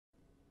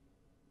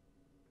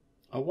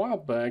A while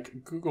back,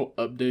 Google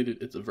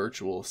updated its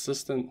virtual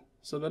assistant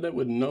so that it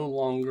would no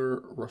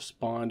longer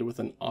respond with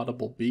an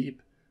audible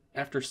beep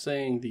after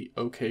saying the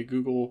 "OK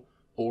Google"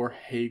 or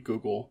 "Hey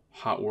Google"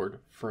 hot word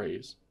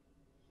phrase.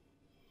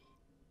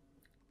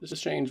 This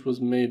change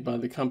was made by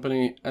the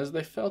company as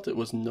they felt it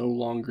was no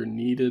longer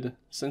needed,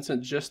 since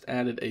it just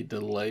added a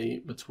delay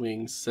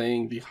between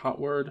saying the hot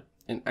word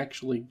and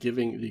actually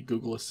giving the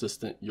Google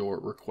Assistant your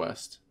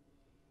request.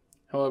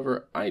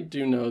 However, I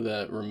do know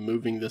that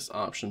removing this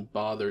option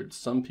bothered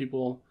some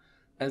people,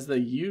 as they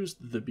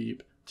used the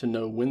beep to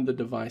know when the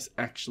device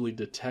actually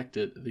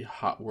detected the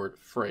hot word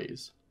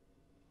phrase.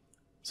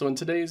 So in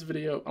today's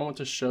video, I want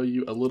to show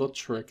you a little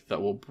trick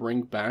that will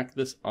bring back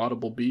this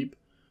audible beep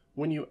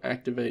when you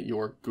activate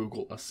your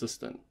Google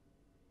Assistant.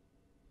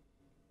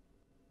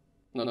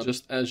 Now,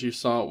 just as you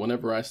saw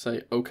whenever I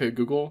say "OK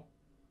Google,"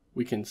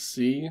 we can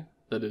see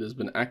that it has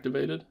been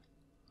activated.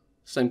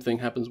 Same thing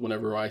happens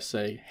whenever I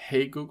say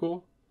 "Hey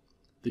Google."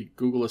 The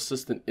Google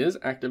Assistant is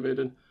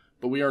activated,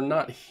 but we are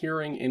not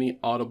hearing any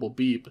audible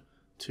beep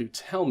to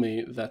tell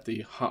me that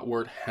the hot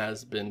word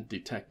has been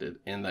detected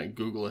and that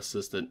Google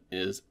Assistant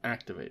is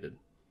activated.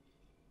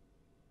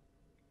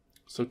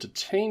 So to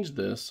change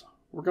this,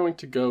 we're going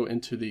to go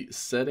into the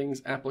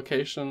Settings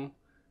application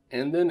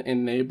and then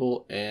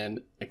enable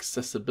an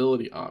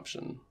accessibility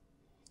option.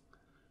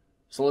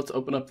 So let's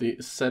open up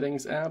the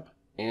Settings app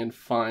and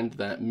find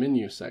that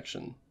menu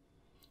section.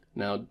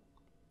 Now,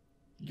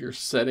 your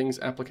Settings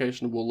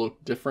application will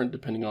look different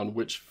depending on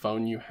which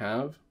phone you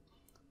have,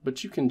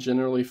 but you can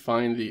generally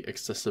find the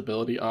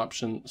accessibility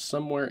option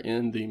somewhere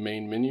in the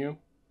main menu,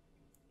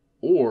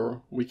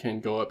 or we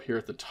can go up here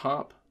at the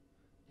top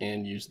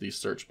and use the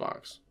search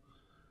box.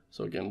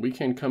 So again, we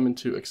can come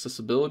into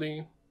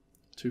accessibility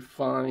to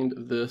find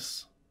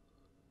this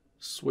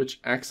switch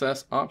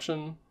access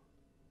option,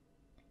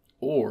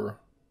 or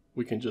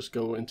we can just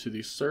go into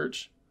the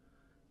search,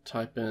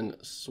 type in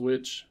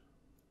switch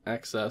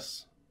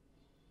access,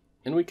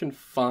 and we can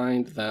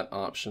find that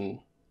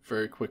option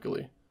very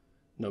quickly,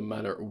 no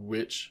matter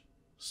which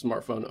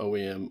smartphone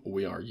OEM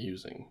we are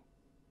using.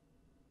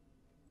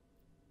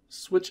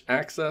 Switch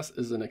access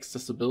is an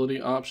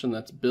accessibility option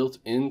that's built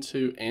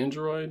into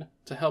Android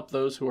to help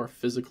those who are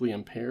physically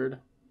impaired.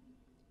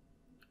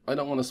 I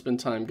don't want to spend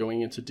time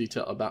going into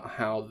detail about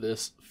how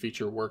this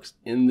feature works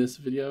in this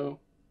video,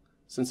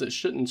 since it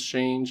shouldn't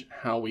change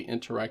how we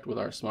interact with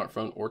our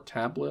smartphone or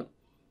tablet.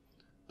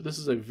 But this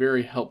is a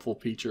very helpful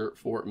feature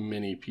for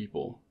many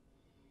people.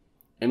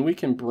 And we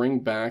can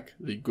bring back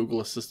the Google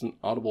Assistant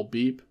audible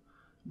beep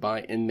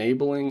by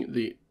enabling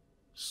the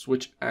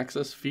switch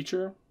access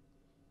feature.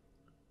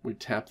 We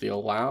tap the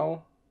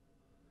allow,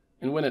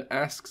 and when it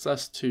asks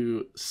us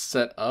to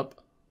set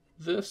up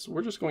this,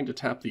 we're just going to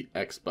tap the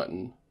X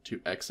button to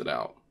exit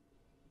out.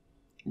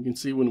 You can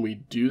see when we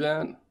do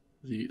that,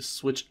 the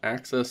switch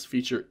access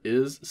feature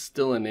is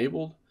still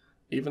enabled,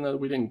 even though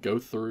we didn't go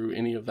through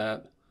any of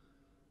that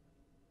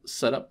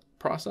setup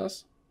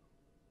process.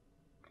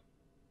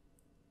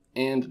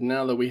 And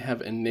now that we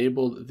have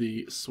enabled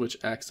the switch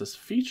access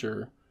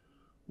feature,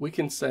 we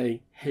can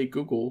say "Hey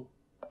Google,"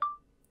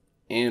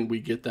 and we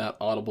get that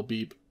audible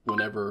beep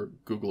whenever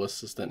Google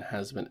Assistant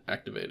has been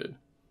activated.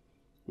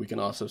 We can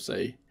also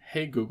say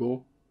 "Hey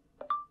Google"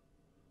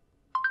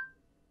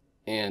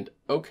 and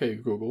 "OK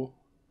Google,"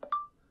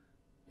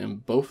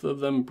 and both of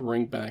them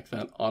bring back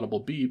that audible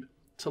beep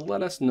to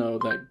let us know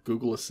that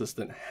Google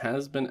Assistant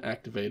has been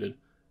activated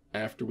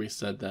after we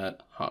said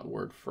that hot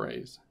word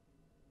phrase.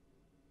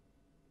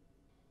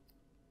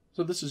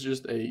 So this is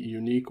just a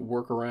unique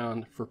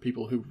workaround for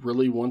people who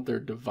really want their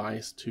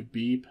device to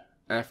beep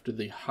after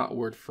the hot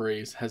word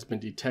phrase has been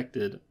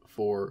detected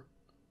for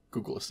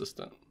Google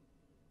Assistant.